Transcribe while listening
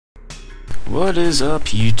What is up,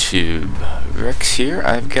 YouTube? Rex here.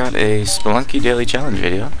 I've got a Spelunky Daily challenge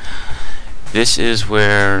video. This is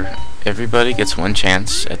where everybody gets one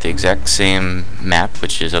chance at the exact same map,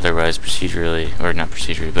 which is otherwise procedurally, or not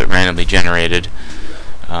procedurally, but randomly generated,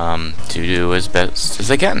 to do as best as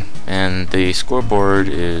they can. And the scoreboard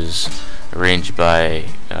is arranged by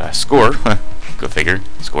score, go figure,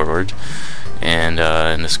 scoreboard, and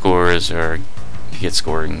the scores are get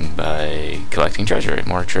scoring by collecting treasure.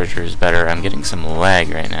 More treasure is better. I'm getting some lag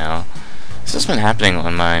right now. This has been happening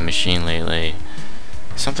on my machine lately.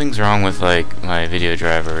 Something's wrong with like my video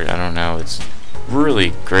driver. I don't know. It's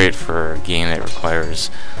really great for a game that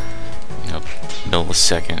requires, you know,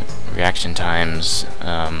 millisecond reaction times.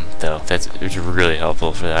 Though it's really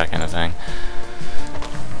helpful for that kind of thing.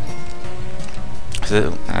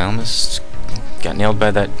 So I almost got nailed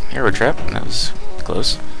by that arrow trap. That was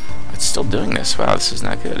close. It's still doing this. Wow, this is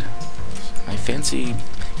not good. My fancy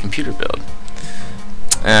computer build.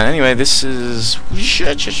 Anyway, this is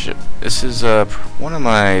one of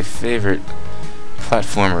my favorite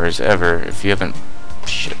platformers ever. If you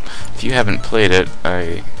haven't played it,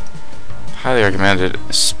 I highly recommend it,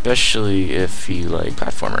 especially if you like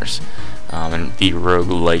platformers and the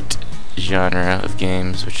roguelite genre of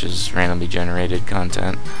games, which is randomly generated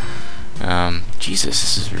content. Jesus,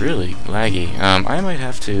 this is really laggy. I might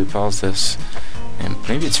have to pause this, and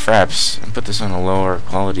maybe it's fraps, and put this on a lower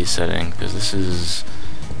quality setting, because this is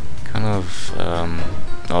kind of,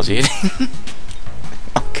 nauseating.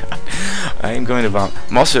 Oh god. I am going to vomit.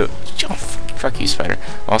 I'm also, oh, fuck you, spider.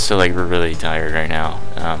 I'm also, like, really tired right now.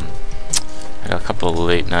 I got a couple of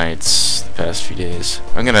late nights the past few days.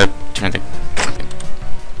 I'm gonna turn the...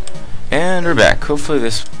 And we're back. Hopefully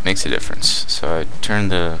this makes a difference. So I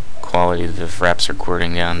turned the quality of the fraps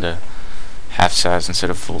recording down to half size instead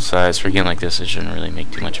of full size. For a game like this, it shouldn't really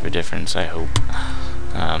make too much of a difference, I hope.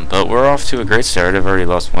 But we're off to a great start. I've already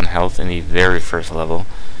lost 1 health in the very first level.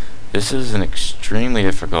 This is an extremely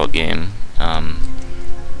difficult game.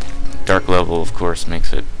 Dark level, of course,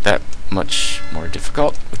 makes it that much more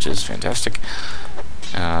difficult, which is fantastic.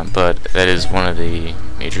 But that is one of the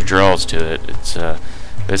major draws to it.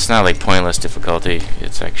 It's not like pointless difficulty.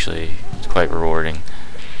 It's quite rewarding.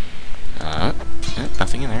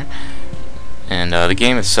 Nothing in there. And the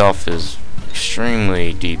game itself is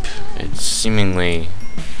extremely deep. It's seemingly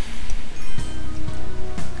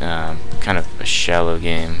kind of a shallow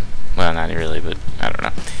game. Well, not really, but I don't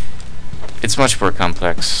know. It's much more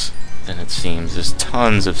complex than it seems. There's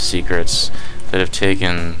tons of secrets that have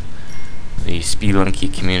taken the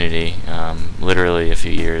Spelunky community literally a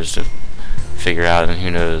few years to figure out, and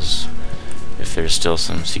who knows if there's still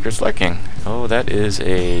some secrets lurking. Oh, that is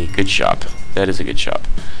a good shop. That is a good shop.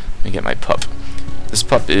 Let me get my pup. This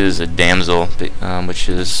pup is a damsel, which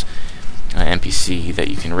is an NPC that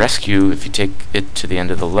you can rescue. If you take it to the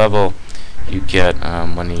end of the level, you get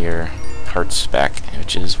one of your hearts back,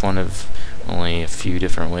 which is one of only a few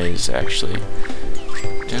different ways, actually.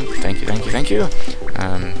 Thank you, thank you, thank you.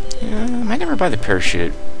 Yeah, I might never buy the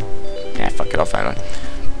parachute. Yeah, fuck it, I'll find one.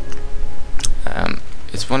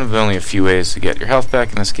 It's one of only a few ways to get your health back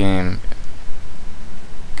in this game.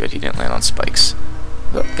 Good, he didn't land on spikes.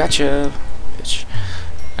 Oh, gotcha, bitch.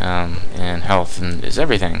 And health is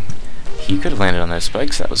everything. He could have landed on those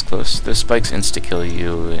spikes. That was close. Those spikes insta-kill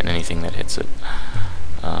you and anything that hits it.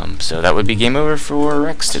 So that would be game over for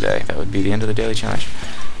Rex today. That would be the end of the daily challenge.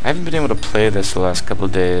 I haven't been able to play this the last couple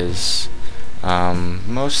of days,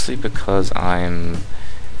 mostly because I'm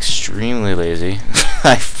extremely lazy.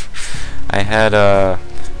 I had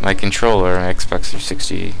my controller, my Xbox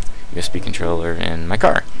 360 USB controller, in my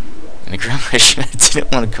car in the garage. I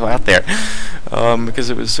didn't want to go out there because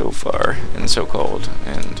it was so far and so cold,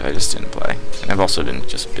 and I just didn't play. And I've also been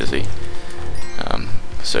just busy,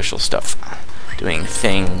 social stuff, doing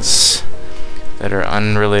things that are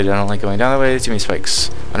unrelated. I don't like going down that way. Too many spikes.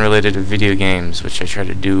 Unrelated to video games, which I try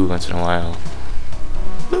to do once in a while.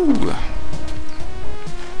 Ooh.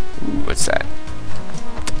 Ooh, what's that?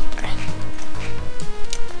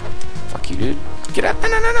 You dude, get out!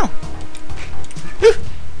 No!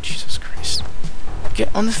 Jesus Christ!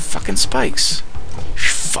 Get on the fucking spikes!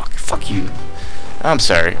 Fuck you! I'm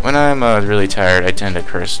sorry. When I'm really tired, I tend to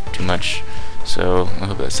curse too much, so I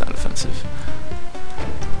hope that's not offensive.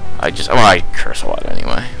 I curse a lot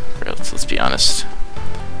anyway. Let's be honest.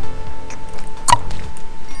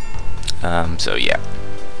 So yeah,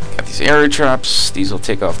 got these arrow traps. These will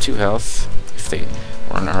take off 2 health if they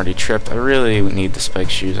weren't already tripped. I really need the spike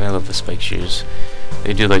shoes. I love the spike shoes.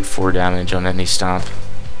 They do like 4 damage on any stomp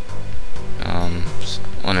on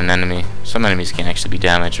an enemy. Some enemies can't actually be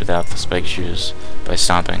damaged without the spike shoes by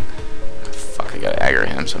stomping. Fuck, I gotta aggro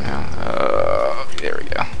him somehow. there we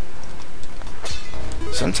go.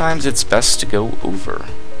 Sometimes it's best to go over,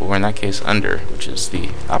 or in that case under, which is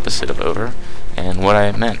the opposite of over, and what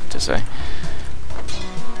I meant to say.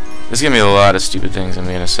 There's gonna be a lot of stupid things I'm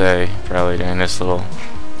gonna say probably during this little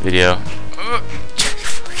video.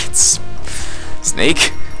 Fucking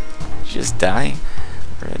snake! Did you just die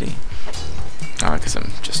already? Oh, because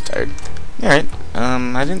I'm just tired. Alright,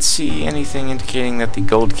 I didn't see anything indicating that the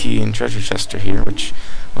gold key and treasure chest are here, which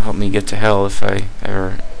will help me get to hell if I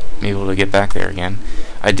ever am able to get back there again.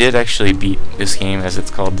 I did actually beat this game, as it's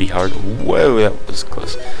called, the hard... Whoa, that was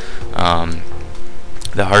close.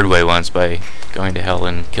 The hard way once by going to hell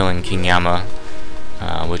and killing King Yama,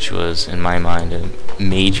 which was, in my mind, a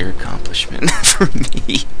major accomplishment for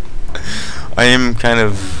me. I am kind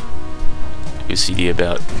of OCD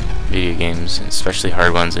about video games, and especially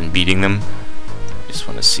hard ones, and beating them. I just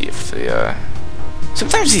want to see if the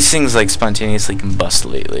sometimes these things like spontaneously combust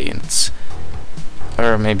lately, and it's,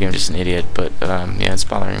 or maybe I'm just an idiot, but yeah, it's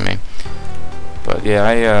bothering me. But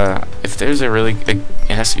yeah, if there's a really, it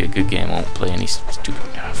has to be a good game. I won't play any stupid,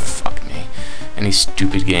 fuck me, any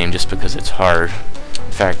stupid game just because it's hard.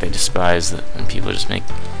 In fact, I despise that when people just make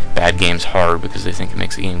bad games hard because they think it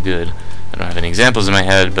makes a game good. I don't have any examples in my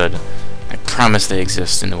head, but I promise they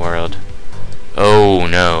exist in the world. Oh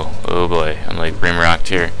no, oh boy, I'm like rimrocked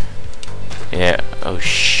here. Yeah, oh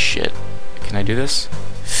shit. Can I do this?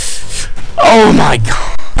 Oh my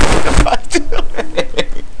god! What am I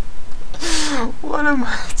doing? What am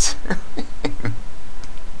I doing?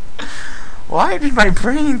 Why did my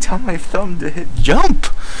brain tell my thumb to hit jump?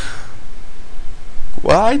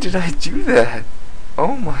 Why did I do that?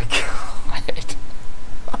 Oh my god.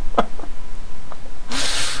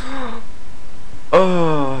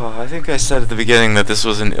 Oh, I think I said at the beginning that this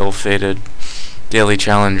was an ill-fated daily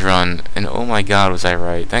challenge run, and oh my god, was I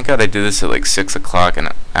right. Thank god I did this at like 6 o'clock, an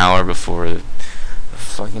hour before the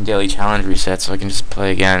fucking daily challenge reset, so I can just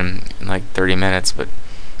play again in like 30 minutes, but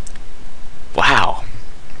wow.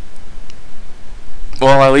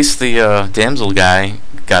 Well, at least the damsel guy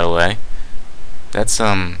got away. That's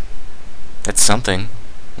something,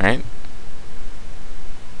 right?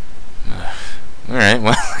 Alright,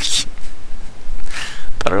 well,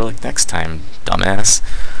 better luck next time, dumbass.